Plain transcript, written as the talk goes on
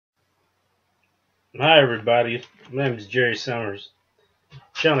Hi everybody, my name is Jerry Summers.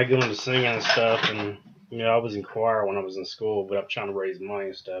 Trying to go into singing and stuff, and I was in choir when I was in school, but I'm trying to raise money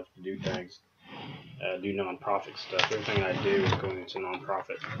and stuff to do things, do nonprofit stuff. Everything I do is going into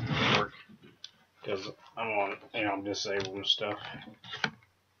nonprofit work because I'm disabled and stuff.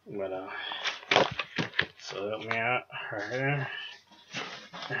 But so help me out right here.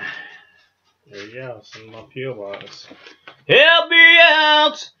 There you go, send my PO box. Help me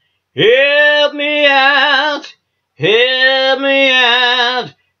out! Help me out! Help me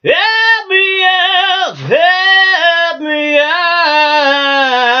out! Help me out! Help me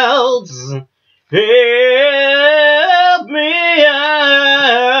out! Help me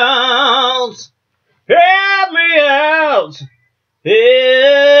out! Help me out!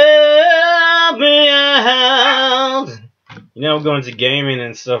 Help me out! I'm going to gaming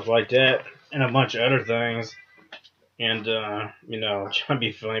and stuff like that, and a bunch of other things. And, trying to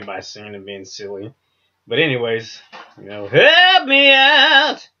be funny by singing and being silly. But anyways, help me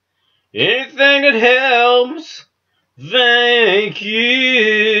out. Anything that helps. Thank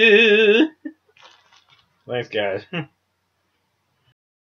you. Thanks, guys.